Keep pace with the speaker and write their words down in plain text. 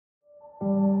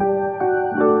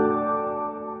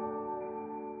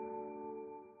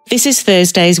This is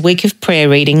Thursday's week of prayer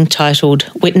reading titled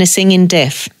Witnessing in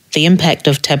Death, the Impact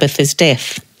of Tabitha's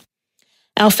Death.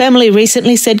 Our family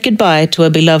recently said goodbye to a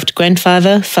beloved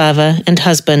grandfather, father, and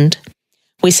husband.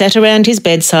 We sat around his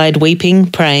bedside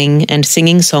weeping, praying, and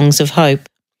singing songs of hope.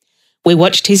 We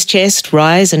watched his chest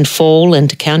rise and fall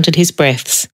and counted his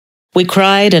breaths. We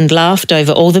cried and laughed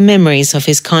over all the memories of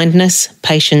his kindness,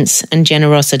 patience, and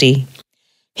generosity.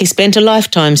 He spent a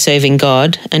lifetime serving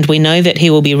God, and we know that he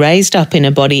will be raised up in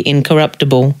a body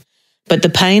incorruptible. But the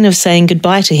pain of saying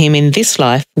goodbye to him in this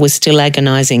life was still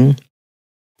agonizing.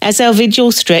 As our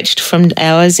vigil stretched from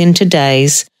hours into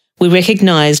days, we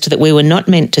recognized that we were not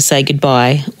meant to say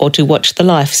goodbye or to watch the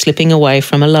life slipping away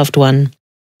from a loved one.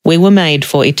 We were made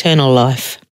for eternal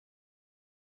life.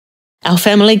 Our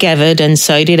family gathered, and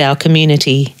so did our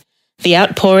community. The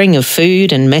outpouring of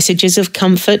food and messages of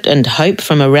comfort and hope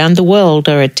from around the world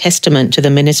are a testament to the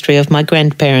ministry of my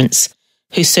grandparents,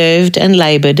 who served and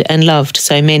laboured and loved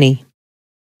so many.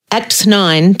 Acts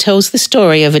 9 tells the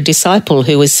story of a disciple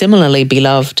who was similarly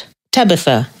beloved,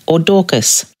 Tabitha, or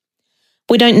Dorcas.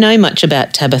 We don't know much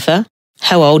about Tabitha,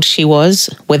 how old she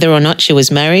was, whether or not she was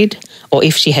married, or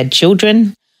if she had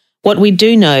children. What we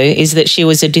do know is that she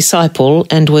was a disciple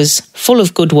and was full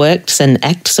of good works and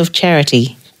acts of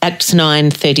charity. Acts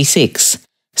 9:36,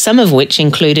 some of which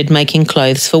included making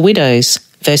clothes for widows,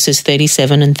 verses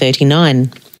 37 and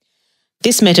 39.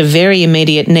 This met a very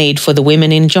immediate need for the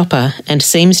women in Joppa and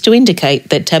seems to indicate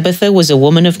that Tabitha was a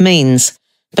woman of means,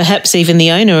 perhaps even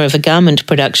the owner of a garment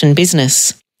production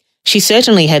business. She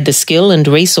certainly had the skill and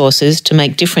resources to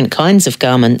make different kinds of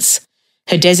garments.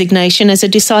 Her designation as a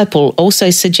disciple also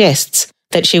suggests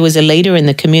that she was a leader in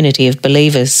the community of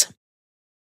believers.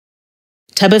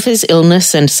 Tabitha's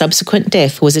illness and subsequent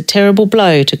death was a terrible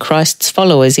blow to Christ's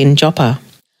followers in Joppa.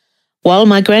 While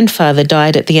my grandfather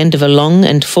died at the end of a long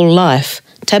and full life,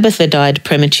 Tabitha died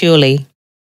prematurely.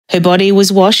 Her body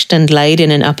was washed and laid in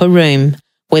an upper room,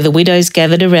 where the widows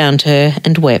gathered around her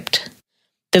and wept.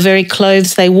 The very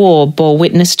clothes they wore bore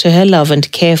witness to her love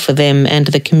and care for them and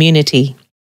the community.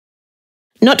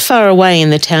 Not far away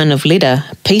in the town of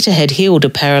Lydda, Peter had healed a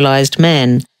paralysed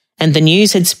man, and the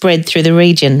news had spread through the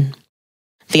region.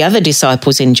 The other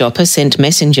disciples in Joppa sent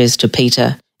messengers to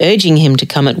Peter, urging him to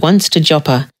come at once to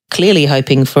Joppa, clearly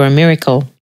hoping for a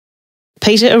miracle.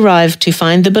 Peter arrived to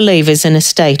find the believers in a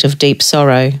state of deep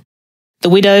sorrow. The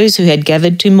widows who had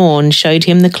gathered to mourn showed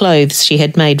him the clothes she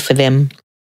had made for them.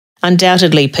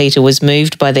 Undoubtedly, Peter was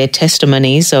moved by their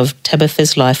testimonies of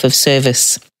Tabitha's life of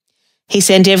service. He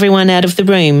sent everyone out of the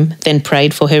room, then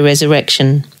prayed for her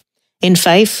resurrection. In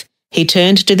faith, he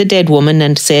turned to the dead woman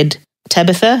and said,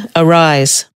 "Tabitha,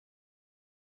 arise."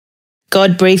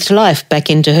 God breathed life back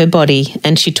into her body,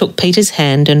 and she took Peter's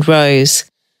hand and rose.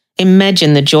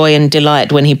 Imagine the joy and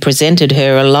delight when he presented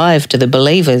her alive to the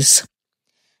believers.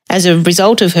 As a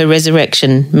result of her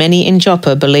resurrection, many in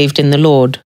Joppa believed in the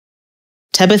Lord.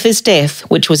 Tabitha's death,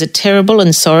 which was a terrible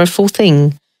and sorrowful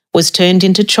thing, was turned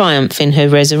into triumph in her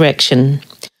resurrection.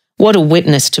 What a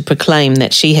witness to proclaim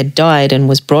that she had died and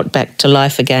was brought back to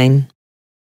life again.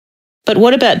 But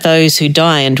what about those who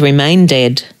die and remain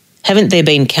dead? Haven't there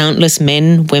been countless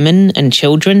men, women, and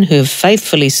children who have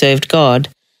faithfully served God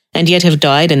and yet have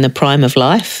died in the prime of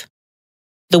life?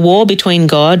 The war between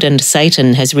God and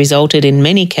Satan has resulted in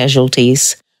many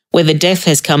casualties, whether death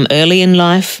has come early in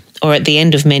life or at the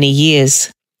end of many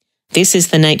years. This is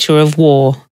the nature of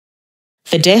war.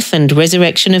 The death and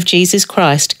resurrection of Jesus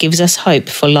Christ gives us hope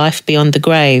for life beyond the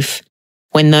grave,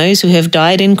 when those who have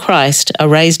died in Christ are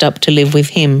raised up to live with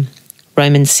him.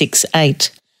 Romans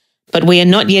 6:8. But we are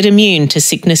not yet immune to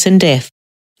sickness and death.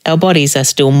 Our bodies are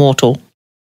still mortal.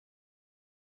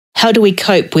 How do we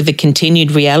cope with the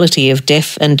continued reality of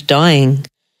death and dying?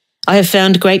 I have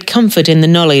found great comfort in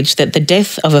the knowledge that the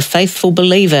death of a faithful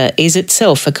believer is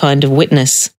itself a kind of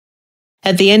witness.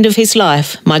 At the end of his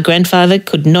life, my grandfather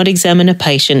could not examine a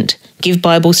patient, give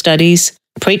Bible studies,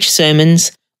 preach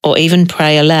sermons, or even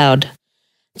pray aloud.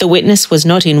 The witness was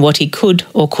not in what he could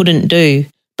or couldn't do,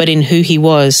 but in who he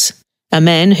was, a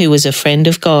man who was a friend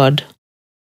of God.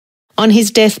 On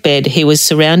his deathbed, he was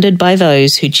surrounded by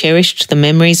those who cherished the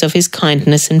memories of his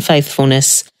kindness and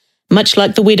faithfulness, much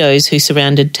like the widows who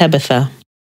surrounded Tabitha.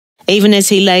 Even as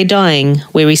he lay dying,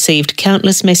 we received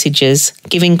countless messages,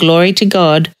 giving glory to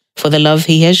God for the love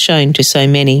he has shown to so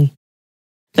many.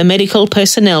 The medical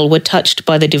personnel were touched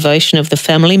by the devotion of the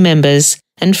family members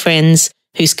and friends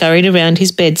who scurried around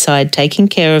his bedside taking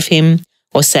care of him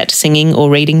or sat singing or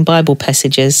reading Bible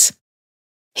passages.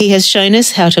 He has shown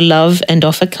us how to love and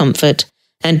offer comfort,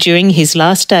 and during his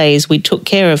last days we took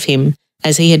care of him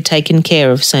as he had taken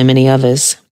care of so many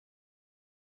others.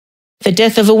 The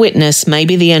death of a witness may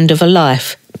be the end of a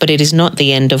life, but it is not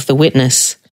the end of the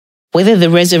witness. Whether the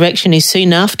resurrection is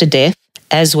soon after death,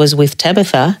 as was with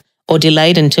Tabitha, or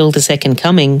delayed until the second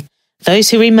coming, those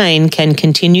who remain can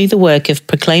continue the work of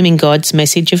proclaiming God's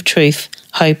message of truth,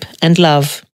 hope, and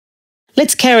love.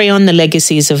 Let's carry on the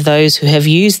legacies of those who have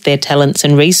used their talents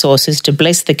and resources to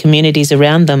bless the communities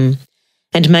around them,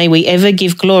 and may we ever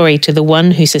give glory to the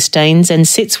one who sustains and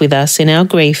sits with us in our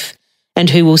grief, and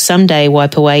who will someday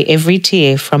wipe away every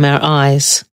tear from our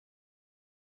eyes.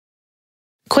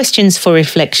 Questions for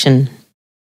reflection.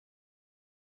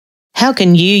 How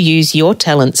can you use your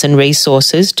talents and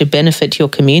resources to benefit your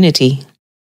community?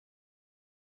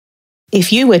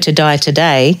 If you were to die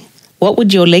today, what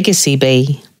would your legacy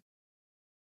be?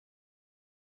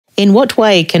 In what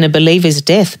way can a believer's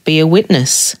death be a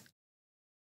witness?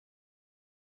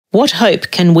 What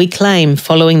hope can we claim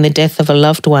following the death of a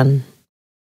loved one?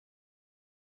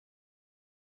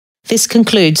 This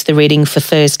concludes the reading for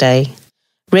Thursday.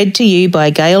 Read to you by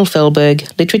Gail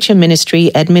Felberg, Literature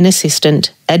Ministry Admin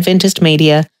Assistant, Adventist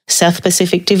Media, South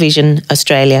Pacific Division,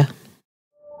 Australia.